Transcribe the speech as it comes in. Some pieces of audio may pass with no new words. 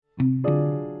All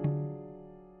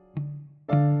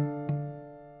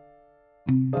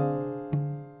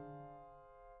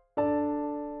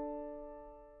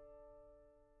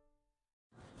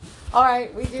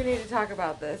right, we do need to talk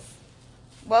about this.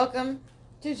 Welcome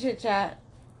to Chit Chat.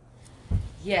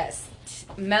 Yes,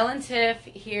 Mel and Tiff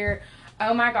here.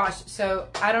 Oh my gosh! So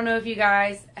I don't know if you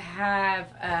guys have.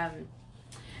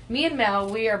 Me and Mel,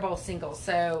 we are both single,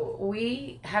 so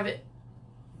we have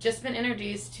just been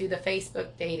introduced to the Facebook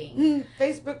dating.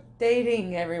 Facebook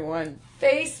dating, everyone.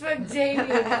 Facebook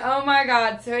dating. Oh my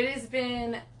God! So it has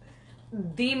been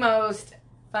the most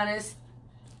funnest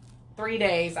 3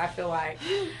 days, I feel like,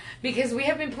 because we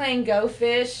have been playing Go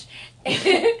Fish,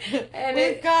 and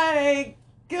we've got a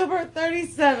Gilbert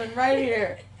 37 right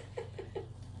here.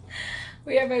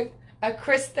 We have a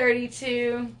Chris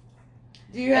 32.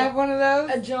 Do you have one of those?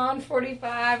 A John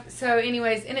 45. So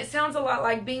anyways, and it sounds a lot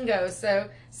like bingo, so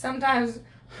sometimes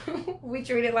we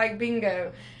treat it like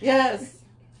bingo. Yes.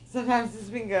 Sometimes it's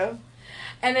bingo.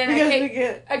 And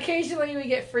then occasionally we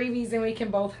get freebies and we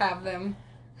can both have them.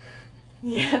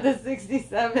 Yeah, the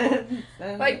 67.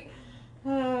 Like,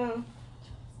 who?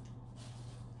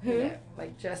 Yeah,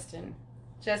 like Justin.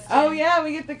 Oh yeah,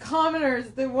 we get the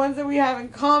commoners, the ones that we have in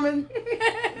common.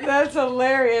 That's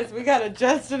hilarious. We got a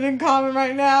Justin in common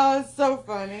right now. It's so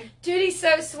funny. Dude, he's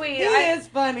so sweet. He is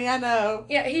funny, I know.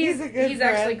 Yeah, he's a good He's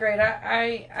friend. actually great.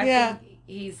 I think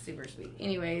he's super sweet.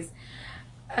 Anyways,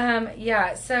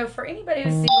 yeah. So for anybody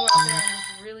who's single out there and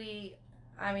is really,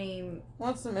 I mean,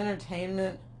 wants some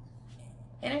entertainment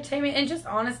and just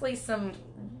honestly some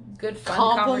good fun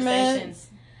compliments. Conversations.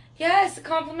 Yes,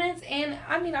 compliments, and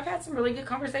I mean I've had some really good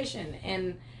conversation,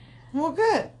 and well,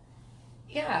 good.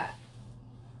 Yeah.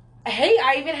 Hey,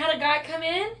 I even had a guy come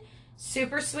in,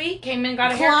 super sweet, came in and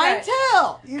got a haircut.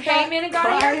 Clientele. Came in and got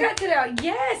a haircut today.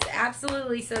 Yes,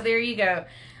 absolutely. So there you go.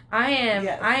 I am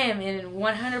in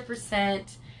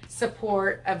 100%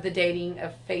 support of the dating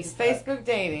of Facebook. Facebook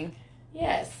dating.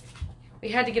 Yes. We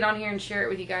had to get on here and share it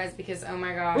with you guys because, oh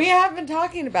my gosh. We have been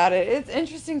talking about it. It's an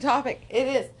interesting topic. It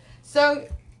is. So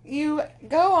you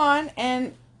go on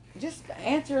and just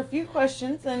answer a few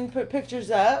questions and put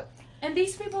pictures up. And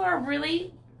these people are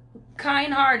really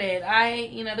kind-hearted.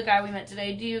 The guy we met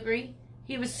today, do you agree?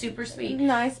 He was super sweet.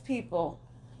 Nice people.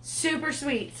 Super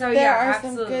sweet. So there are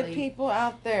absolutely. some good people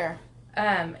out there.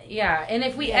 Yeah, and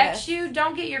if we X you,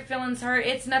 don't get your feelings hurt.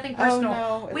 It's nothing personal.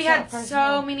 Oh, no, we had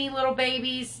so many little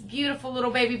babies, beautiful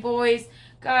little baby boys.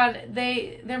 God,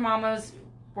 their mamas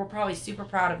were probably super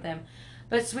proud of them.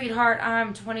 But sweetheart,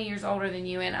 I'm 20 years older than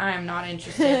you, and I am not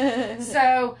interested.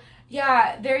 So,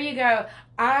 yeah, there you go.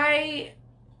 I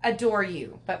adore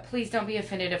you, but please don't be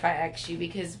offended if I X you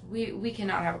because we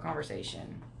cannot have a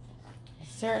conversation.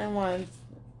 Certain ones.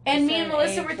 And me and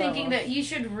Melissa were thinking that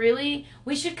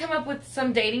we should come up with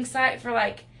some dating site for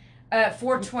like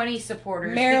 420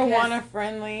 supporters. Marijuana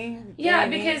friendly. Yeah,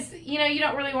 because, you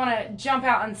don't really want to jump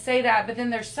out and say that, but then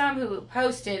there's some who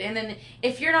post it, and then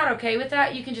if you're not okay with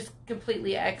that, you can just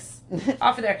completely X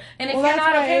off of there. And if you're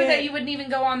not okay with that, you wouldn't even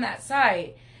go on that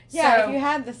site. Yeah, so, if you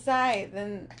had the site,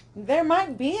 then there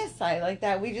might be a site like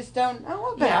that. We just don't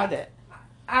know about it.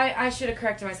 I should have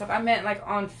corrected myself. I meant like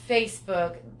on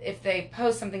Facebook, if they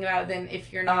post something about it, then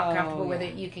if you're not comfortable with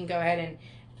it, you can go ahead and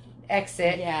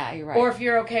exit. Yeah, you're right. Or if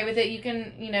you're okay with it, you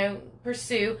can,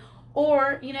 pursue.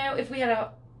 Or, if we had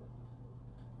a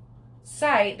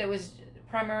site that was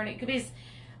primarily, because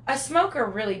a smoker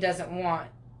really doesn't want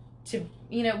to,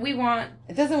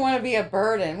 it doesn't want to be a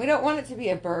burden. We don't want it to be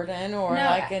a burden or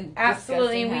like an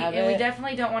absolutely, and we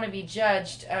definitely don't want to be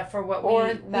judged for what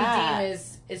we deem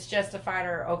is justified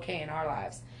or okay in our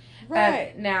lives.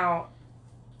 Right. Now,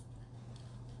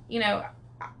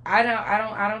 I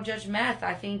don't judge meth.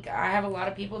 I think I have a lot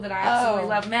of people that I absolutely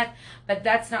love meth, but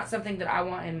that's not something that I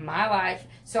want in my life.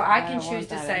 So I can choose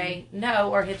to say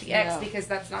no or hit the X because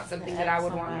that's not something that I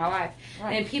would want in my life.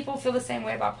 Right. And people feel the same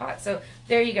way about pot. So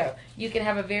there you go. You can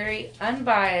have a very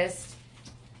unbiased,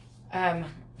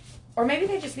 or maybe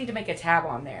they just need to make a tab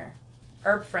on there.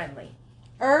 Herb friendly.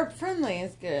 Herb friendly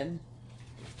is good.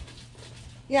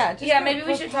 Yeah, maybe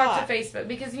we should talk to Facebook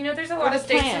because there's a lot of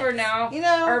states who are now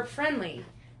herb friendly.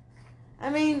 I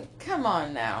mean, come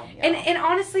on now. And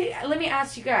honestly, let me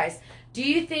ask you guys: do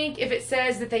you think if it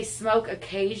says that they smoke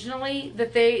occasionally,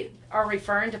 that they are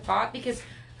referring to pot? Because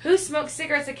who smokes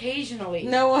cigarettes occasionally?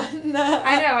 No one. No.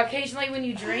 I know occasionally when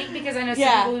you drink, because I know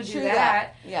some people who do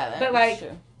that. Yeah, that's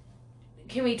true.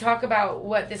 Can we talk about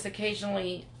what this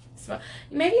occasionally?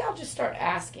 Maybe I'll just start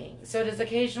asking. So does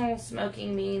occasional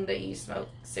smoking mean that you smoke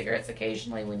cigarettes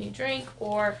occasionally when you drink,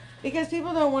 or because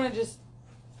people don't want to just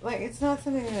like, it's not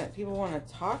something that people want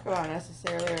to talk about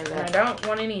necessarily, or And I that. don't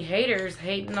want any haters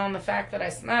hating on the fact that I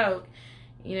smoke,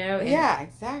 you know. And Yeah,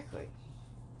 exactly.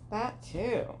 That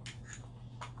too.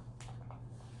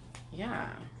 yeah.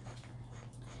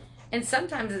 And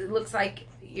sometimes it looks like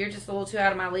you're just a little too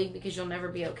out of my league because you'll never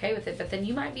be okay with it. But then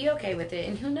you might be okay with it.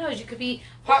 And who knows? You could be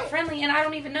hot friendly and I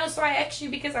don't even know. So I X you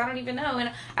because I don't even know.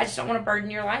 And I just don't want to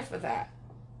burden your life with that.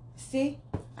 See?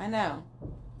 I know.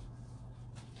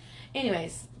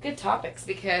 Anyways, good topics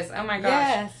because, oh my gosh.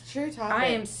 Yes, true topic. I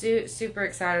am super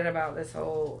excited about this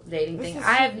whole dating This thing. is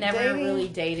I have never dating? really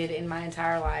dated in my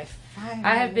entire life. Finally.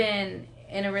 I have been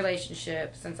in a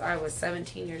relationship since I was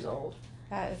 17 years old.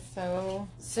 That is so.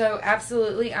 So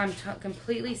absolutely, I'm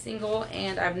completely single,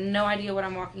 and I have no idea what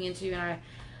I'm walking into, and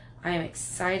I am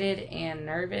excited and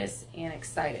nervous and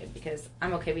excited because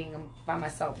I'm okay being by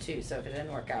myself too. So if it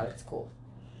didn't work out, it's cool.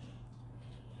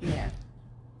 Yeah.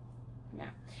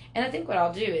 And I think what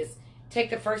I'll do is take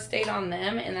the first date on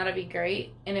them, and that'll be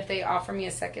great. And if they offer me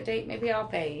a second date, maybe I'll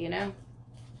pay, you know?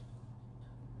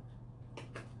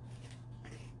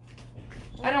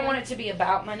 I don't want it to be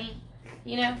about money,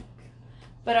 you know?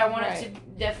 But I want it to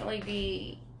definitely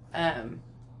be, I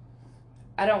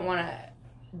don't want a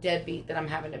deadbeat that I'm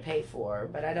having to pay for,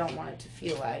 but I don't want it to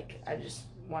feel like I just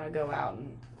want to go out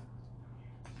and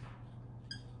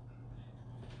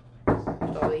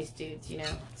with all these dudes, you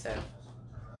know? So,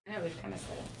 I know we've kind of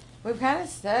said it. We've kind of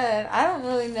said, I don't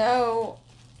really know,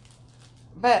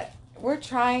 but we're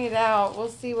trying it out. We'll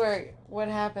see what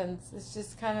happens. It's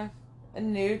just kind of a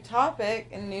new topic,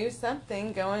 a new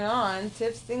something going on.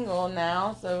 Tiff's single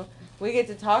now, so we get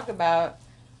to talk about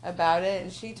it,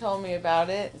 and she told me about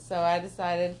it, so I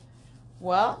decided,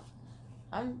 well,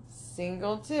 I'm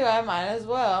single too. I might as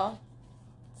well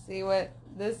see what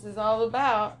this is all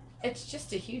about. It's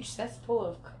just a huge cesspool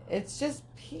of... It's just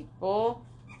people...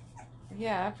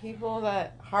 Yeah, people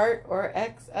that heart or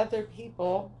ex other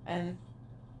people, and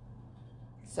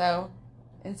so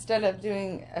instead of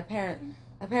doing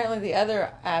apparently the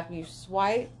other app you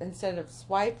swipe instead of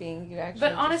swiping, you actually.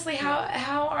 But honestly,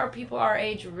 how are people our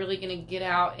age really going to get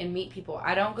out and meet people?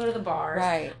 I don't go to the bars.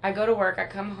 Right. I go to work. I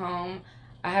come home.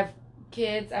 I have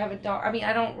kids. I have a dog. I mean,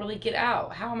 I don't really get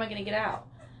out. How am I going to get out?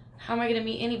 How am I going to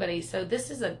meet anybody? So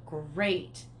this is a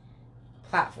great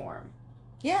platform.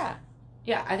 Yeah.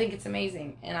 Yeah, I think it's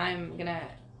amazing, and I'm going to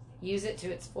use it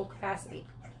to its full capacity.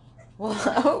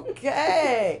 Well,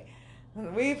 okay.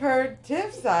 We've heard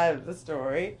Tiff's side of the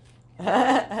story.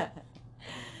 I'm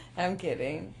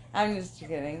kidding. I'm just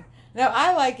kidding. No,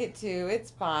 I like it too.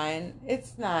 It's fine.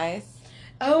 It's nice.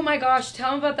 Oh my gosh, tell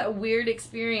them about that weird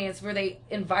experience where they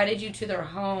invited you to their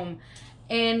home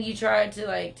and you tried to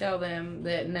like tell them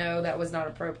that no, that was not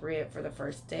appropriate for the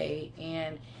first date,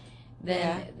 and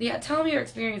then tell them your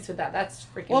experience with that. That's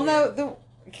freaking weird. No,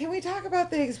 can we talk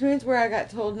about the experience where I got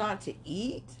told not to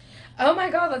eat? Oh my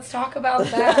god, let's talk about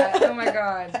that. Oh my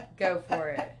god, go for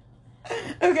it.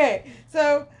 Okay,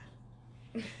 so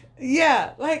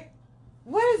yeah, like,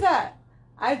 what is that?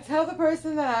 I tell the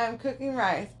person that I'm cooking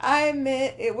rice. I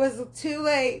admit it was too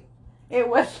late. It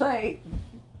was late.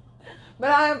 But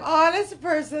I'm an honest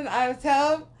person. I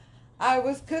tell them I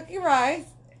was cooking rice,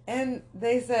 and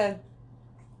they said,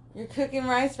 "You're cooking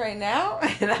rice right now?"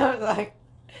 And I was like,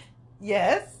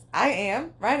 "Yes, I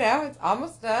am. Right now. It's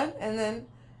almost done." And then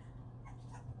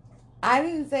I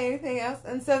didn't say anything else.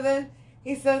 And so then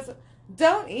he says,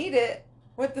 "Don't eat it,"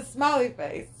 with the smiley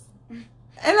face.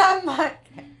 And I'm like,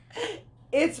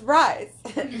 it's rice,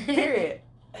 period.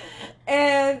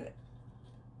 And,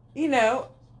 you know,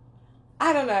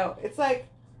 I don't know. It's like,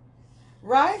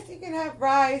 rice, you can have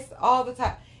rice all the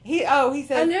time. He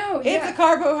said, I know, it's a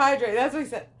carbohydrate. That's what he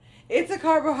said. It's a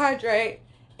carbohydrate.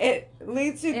 It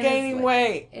leads to gaining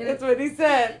weight. That's what he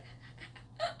said.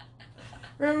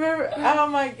 Remember? Oh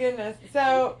my goodness.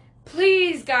 So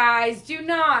please, guys, do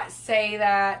not say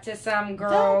that to some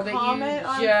girl that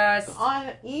you just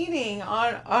on eating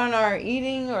on our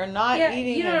eating or not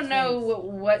eating. You don't know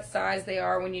what size they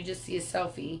are when you just see a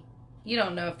selfie. You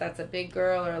don't know if that's a big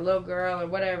girl or a little girl or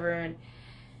whatever, and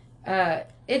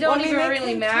it don't even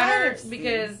really matter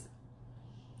because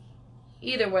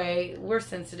either way, we're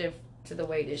sensitive to the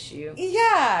weight issue.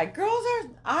 Yeah, girls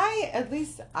are. At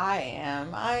least I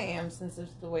am sensitive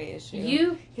to the weight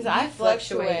issue. Because I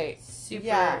fluctuate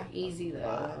super easy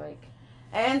though. Like,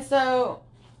 and so,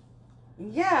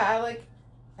 yeah, like,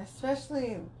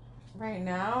 especially right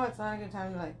now, it's not a good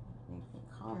time to like make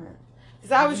a comment.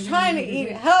 Because I was trying to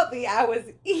eat healthy. I was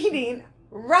eating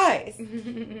rice.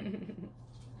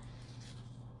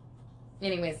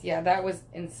 Anyways, yeah, that was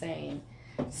insane.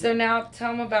 So now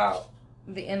tell them about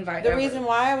the invite. The reason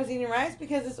why I was eating rice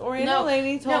because this Oriental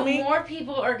lady told me more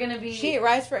people are going to be. She ate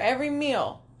rice for every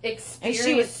meal, experiencing and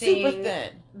she was super thin.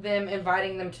 Them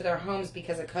inviting them to their homes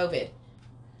because of COVID.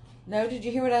 No, did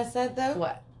you hear what I said though?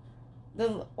 What?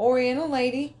 The Oriental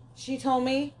lady, she told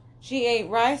me she ate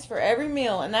rice for every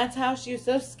meal, and that's how she was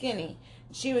so skinny.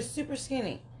 She was super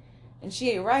skinny, and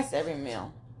she ate rice every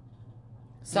meal.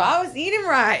 So I was eating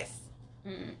rice.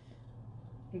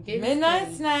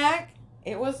 Midnight snack.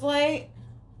 It was late,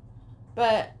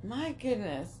 but my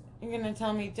goodness, you're gonna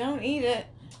tell me don't eat it.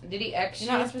 Did he actually?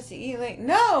 You're not supposed to eat late.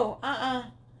 No,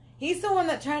 He's the one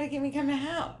that tried to get me come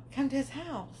to his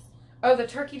house. Oh, the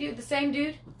turkey dude, the same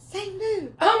dude? Same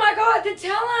dude. Oh my God, then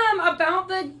tell him about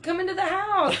the coming to the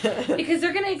house. Because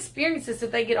they're going to experience this if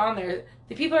they get on there.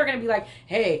 The people are going to be like,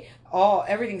 hey,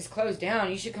 everything's closed down.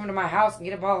 You should come to my house and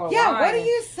get a bottle of wine. Yeah, what do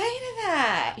you say to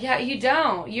that? Yeah, you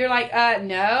don't. You're like,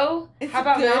 no. It's How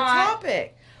about a good not?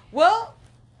 topic. Well,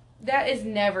 that is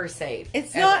never safe.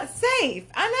 It's ever. not safe.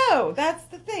 I know. That's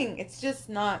the thing. It's just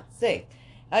not safe.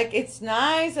 Like, it's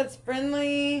nice. It's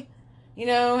friendly.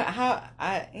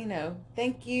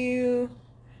 Thank you.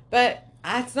 But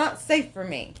it's not safe for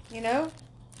me,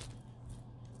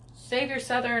 Save your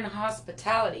southern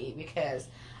hospitality, because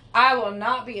I will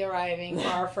not be arriving for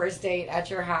our first date at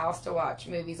your house to watch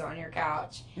movies on your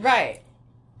couch. Right.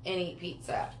 And eat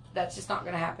pizza. That's just not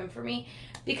going to happen for me,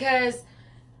 because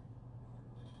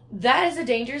that is a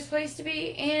dangerous place to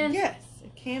be. And yes,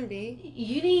 it can be.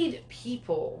 You need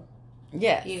people.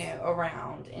 Yes.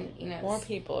 Around. And, more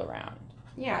people around.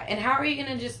 Yeah. And how are you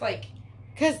going to just,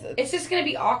 because it's just going to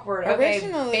be awkward.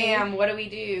 Originally, okay, bam, what do we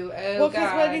do? Oh, well, God.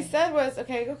 because what he said was,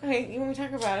 okay, you want me to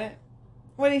talk about it?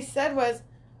 What he said was,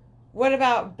 what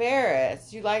about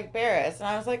Barris? You like Barris? And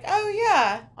I was like, oh,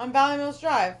 yeah, on Valley Mills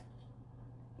Drive.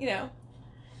 And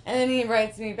then he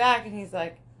writes me back, and he's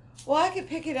like, well, I could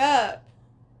pick it up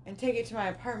and take it to my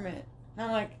apartment. And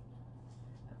I'm like,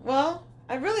 well,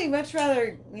 I'd really much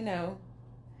rather,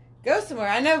 go somewhere.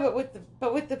 I know,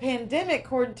 but with the pandemic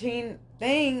quarantine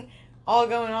thing all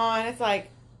going on, it's like,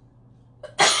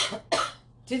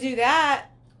 to do that,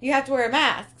 you have to wear a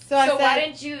mask. So I said, why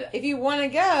didn't you, if you want to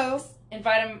go,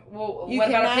 invite him? Well, what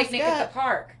about a picnic at the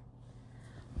park?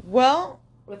 Well,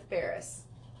 with Barris.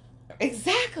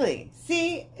 Exactly.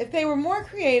 See, if they were more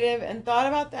creative and thought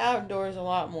about the outdoors a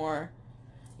lot more,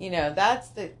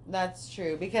 that's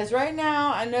true. Because right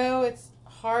now, I know it's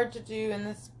hard to do in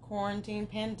this quarantine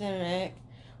pandemic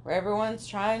where everyone's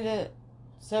trying to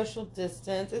social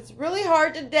distance. It's really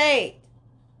hard to date.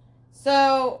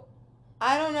 So,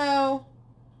 I don't know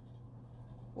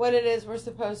what it is we're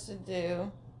supposed to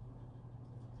do.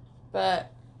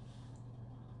 But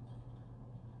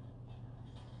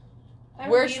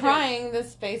we're trying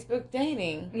this Facebook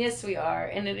dating. Yes, we are.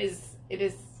 And it is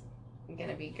going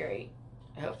to be great.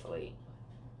 Hopefully.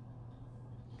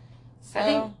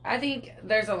 So, I think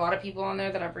there's a lot of people on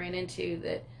there that I've ran into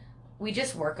that we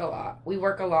just work a lot. We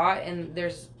work a lot, and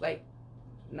there's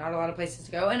not a lot of places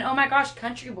to go. And oh my gosh,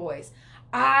 country boys.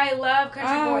 I love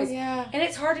country boys. Yeah. And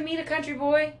it's hard to meet a country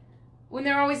boy when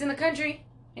they're always in the country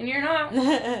and you're not.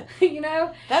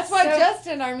 That's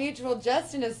why our mutual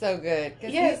Justin is so good.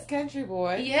 Because he's country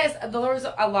boy. Yes, there's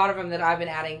a lot of them that I've been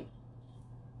adding.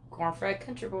 Cornfed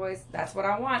country boys. That's what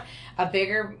I want. A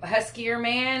bigger, huskier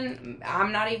man.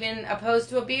 I'm not even opposed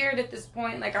to a beard at this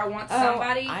point. I want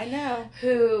somebody I know.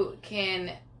 who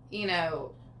can,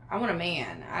 I want a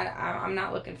man. I'm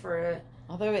not looking for a...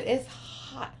 Although it is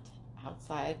hot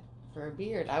outside for a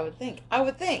beard, I would think.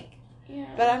 Yeah.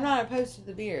 But I'm not opposed to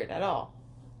the beard at all.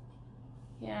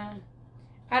 Yeah.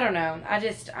 I don't know.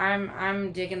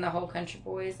 I'm digging the whole country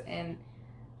boys and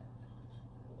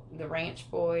the ranch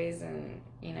boys, and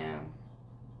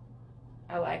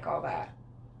I like all that.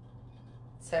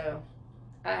 So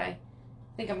I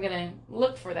think I'm gonna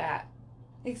look for that.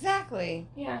 Exactly.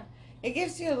 Yeah. It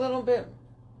gives you a little bit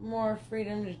more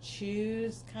freedom to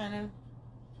choose, kind of.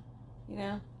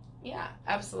 Yeah,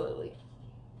 absolutely.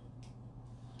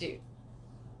 Dude.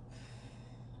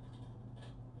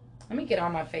 Let me get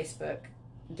on my Facebook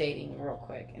dating real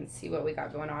quick and see what we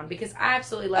got going on, because I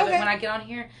absolutely love it when I get on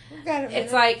here. We've got it.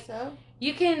 It's like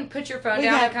you can put your phone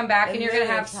down and come back, and you're going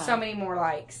to have so many more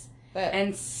likes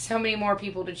and so many more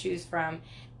people to choose from,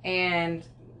 and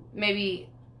maybe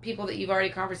people that you've already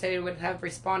conversated with have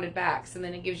responded back, so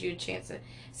then it gives you a chance to,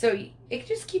 so it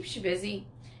just keeps you busy.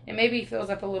 It maybe fills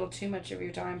up a little too much of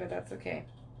your time, but that's okay.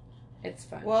 It's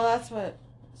fun. Well, that's what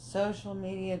social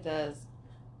media does,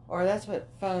 or that's what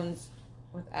phones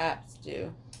with apps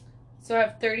do. So I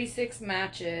have 36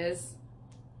 matches.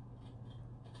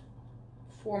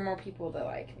 4 more people that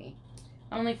like me.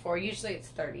 Only 4. Usually it's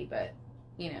 30, but,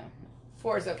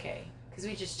 4 is okay. Because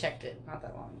we just checked it not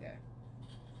that long ago.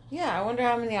 Yeah, I wonder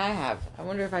how many I have. I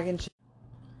wonder if I can...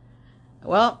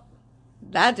 Well,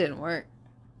 that didn't work.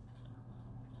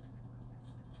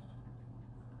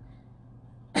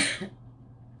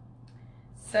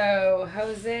 So,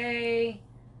 Jose...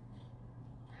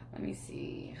 Let me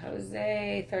see.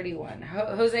 Jose 31.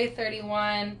 Jose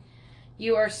 31,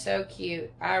 you are so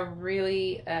cute. I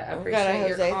really appreciate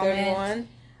your comment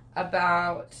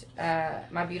about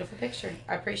my beautiful picture.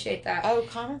 I appreciate that. Oh,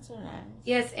 comments are nice.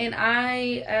 Yes, and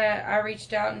I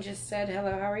reached out and just said,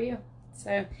 hello, how are you?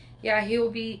 So, yeah, he will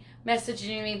be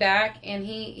messaging me back, and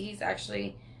he's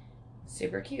actually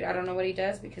super cute. I don't know what he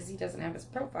does because he doesn't have his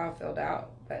profile filled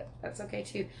out, but that's okay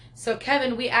too. So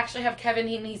Kevin, we actually have Kevin.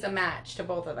 He's a match to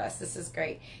both of us. This is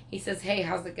great. He says, "Hey,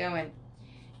 how's it going?"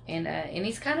 And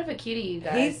he's kind of a cutie, you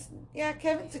guys.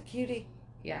 Kevin's a cutie.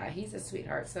 Yeah, he's a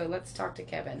sweetheart. So let's talk to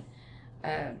Kevin.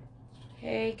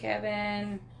 Hey,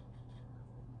 Kevin,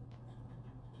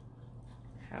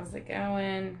 how's it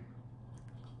going?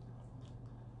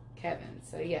 Kevin.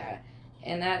 So yeah,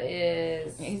 and that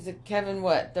is he's a Kevin.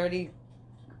 What 30?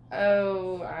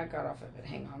 Oh, I got off of it.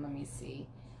 Hang on, let me see.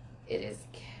 It is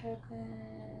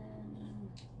Kevin.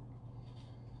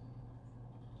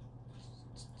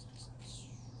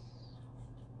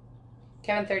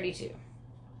 Kevin 32.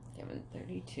 Kevin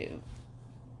 32.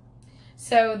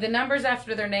 So the numbers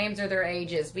after their names are their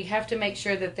ages. We have to make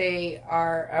sure that they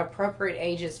are appropriate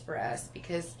ages for us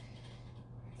because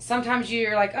sometimes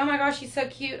you're like, oh my gosh, he's so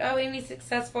cute. Oh, and he's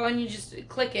successful. And you just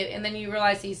click it and then you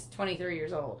realize he's 23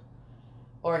 years old.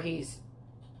 Or he's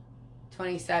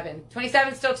 27.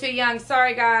 27 is still too young.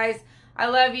 Sorry, guys. I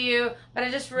love you. But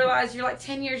I just realized you're like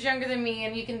 10 years younger than me.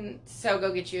 And you can so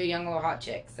go get you a young little hot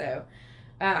chick. So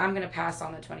I'm going to pass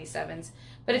on the 27s.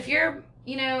 But if you're,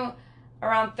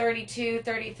 around 32,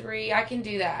 33, I can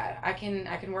do that. I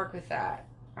can work with that.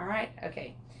 All right?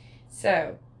 Okay.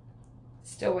 So,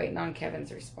 still waiting on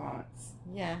Kevin's response.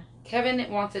 Yeah.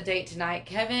 Kevin wants a date tonight.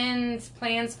 Kevin's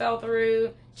plans fell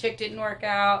through. Chick didn't work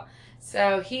out.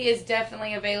 So he is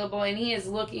definitely available and he is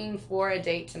looking for a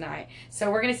date tonight.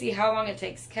 So we're going to see how long it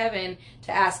takes Kevin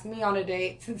to ask me on a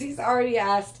date since he's already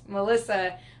asked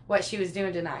Melissa what she was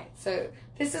doing tonight. So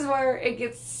this is where it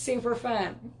gets super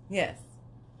fun. Yes.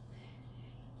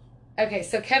 Okay,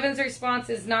 so Kevin's response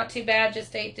is not too bad,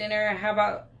 just ate dinner. How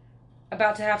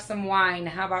about to have some wine?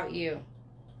 How about you?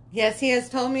 Yes, he has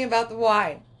told me about the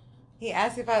wine. He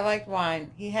asked if I liked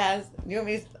wine. He has. You want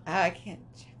me to, I can't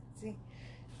check. See?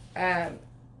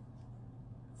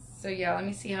 So yeah, let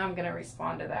me see how I'm going to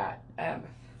respond to that.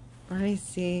 Let me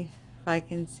see if I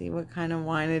can see what kind of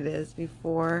wine it is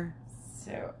before.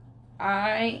 So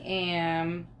I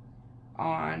am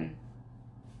on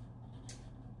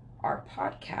our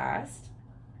podcast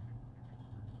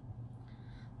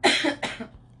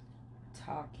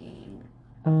talking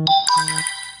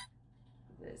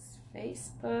this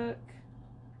Facebook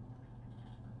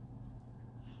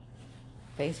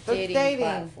dating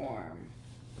platform.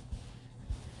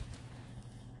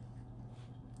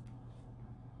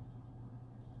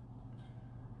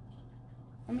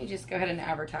 Let me just go ahead and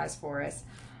advertise for us.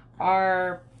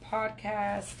 Our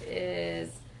podcast is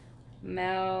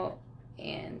Mel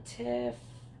and Tiff.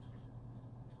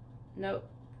 Nope,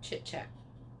 Chit Chat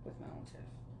with Mel and Tiff.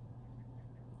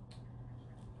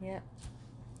 Yep.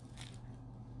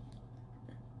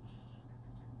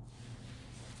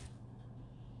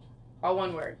 All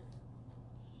one word.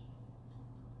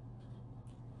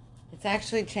 It's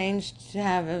actually changed to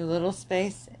have a little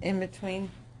space in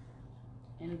between.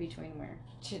 In between where?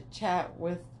 Chit chat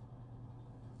with.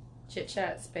 Chit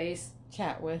Chat space.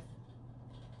 Chat with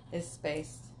is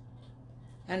spaced.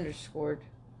 Underscored.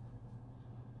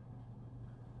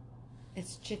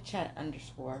 It's chit chat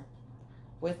underscore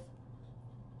with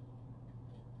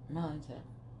Melinda.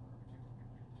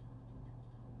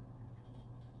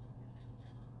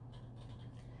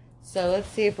 So let's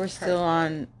see if we're still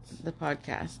on the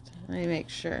podcast. Let me make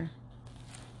sure.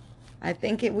 I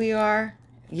think we are.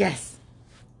 Yes.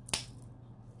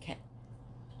 Okay.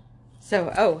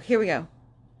 So, here we go.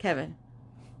 Kevin.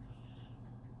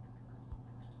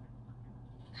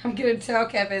 I'm going to tell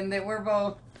Kevin that we're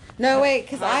both... No, wait,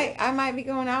 because I might be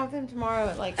going out with him tomorrow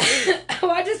at like 8. Oh,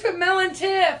 I just put Mel and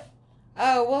Tiff.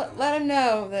 Oh, well, let him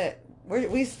know that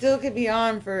we still could be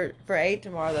on for 8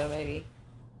 tomorrow, though, maybe.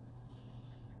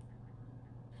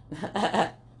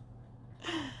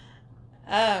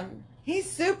 He's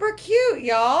super cute,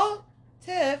 y'all.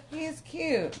 Tiff, he's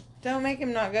cute. Don't make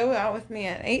him not go out with me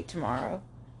at 8 tomorrow.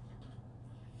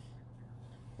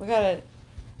 We gotta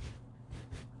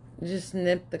just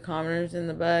nip the commoners in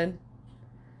the bud.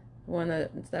 One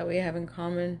that we have in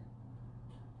common.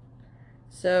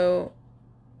 So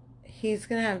he's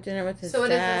gonna have dinner with his So what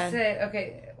dad. does it say?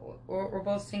 Okay, we're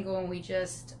both single and we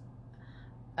just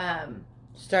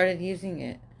Started using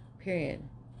it. Period.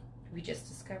 we just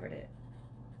discovered it.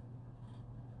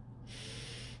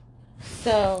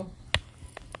 So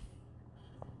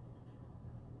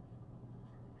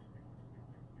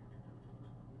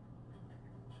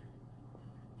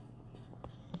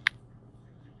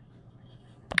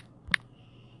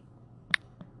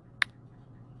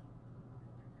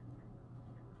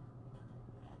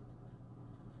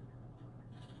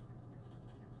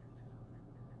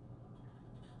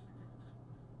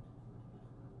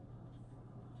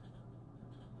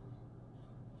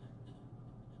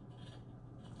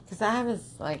because I have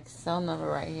his like cell number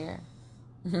right here.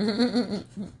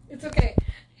 It's okay.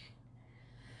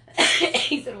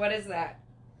 He said, "What is that?"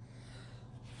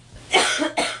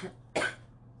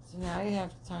 So now you have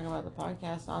to talk about the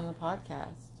podcast on the podcast.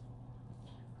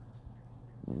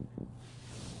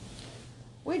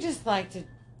 We just like to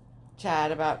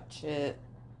chat about shit.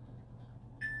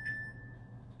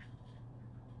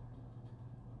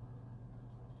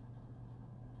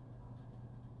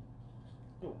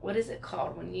 What is it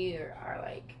called when you are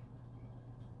like?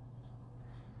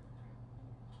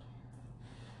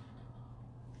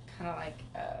 Kind of like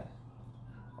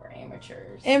we're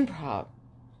amateurs. Improv.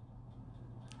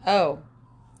 Oh.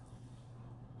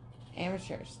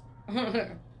 Amateurs.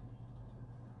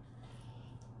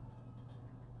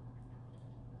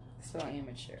 So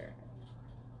amateur.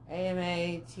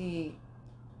 AMATEUR?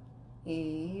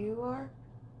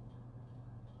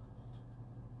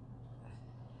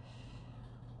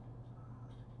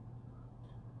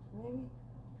 Maybe?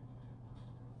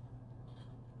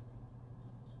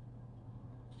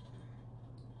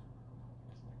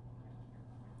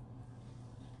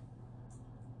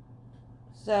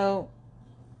 So,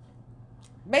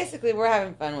 basically, we're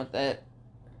having fun with it.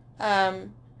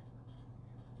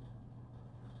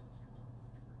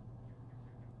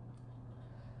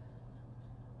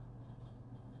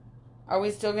 Are we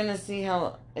still gonna see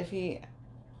how if he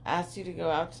asked you to go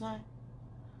out tonight,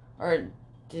 or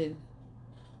did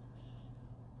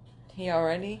he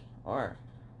already, or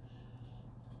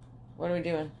what are we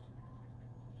doing?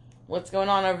 What's going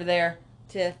on over there,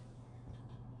 Tiff?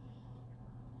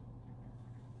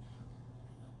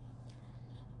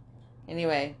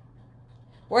 Anyway,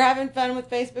 we're having fun with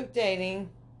Facebook dating.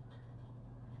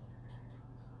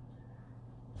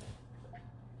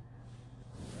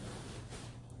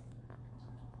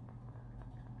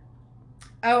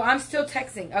 Oh, I'm still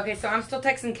texting. Okay, so I'm still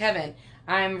texting Kevin.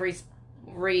 I'm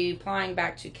replying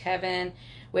back to Kevin,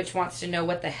 which wants to know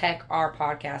what the heck our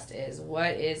podcast is.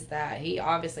 What is that? He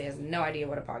obviously has no idea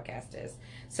what a podcast is.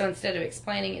 So instead of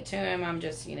explaining it to him, I'm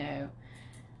just,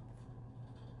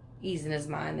 easing his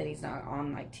mind that he's not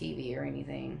on like TV or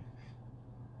anything.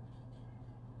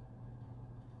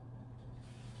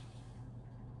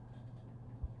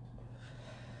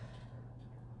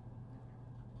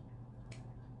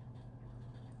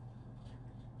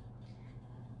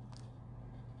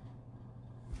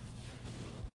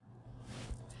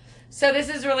 So this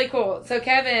is really cool. So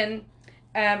Kevin,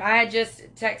 I had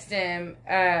just texted him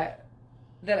that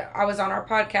I was on our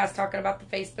podcast talking about the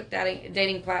Facebook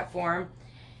dating platform,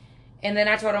 and then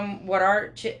I told him what our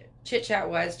chit chat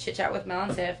was, chit chat with Mel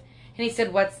and Tiff, and he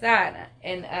said, "What's that?"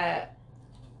 And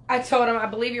I told him, "I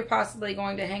believe you're possibly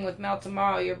going to hang with Mel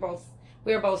tomorrow.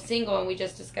 We are both single, and we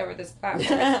just discovered this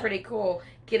platform. It's pretty cool,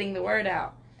 getting the word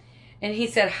out." And he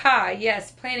said, "Hi,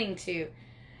 yes, planning to."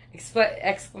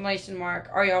 Exclamation mark.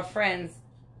 Are y'all friends?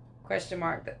 Question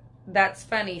mark. That's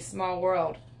funny. Small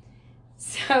world.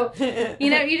 So,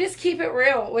 you just keep it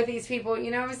real with these people.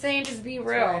 You know what I'm saying? Just be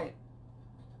real. Right.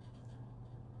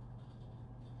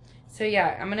 So,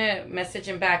 yeah, I'm going to message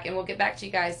him back and we'll get back to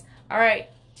you guys. All right.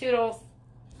 Toodles.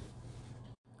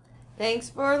 Thanks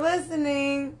for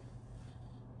listening.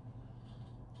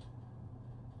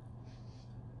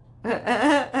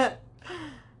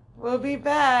 We'll be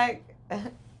back.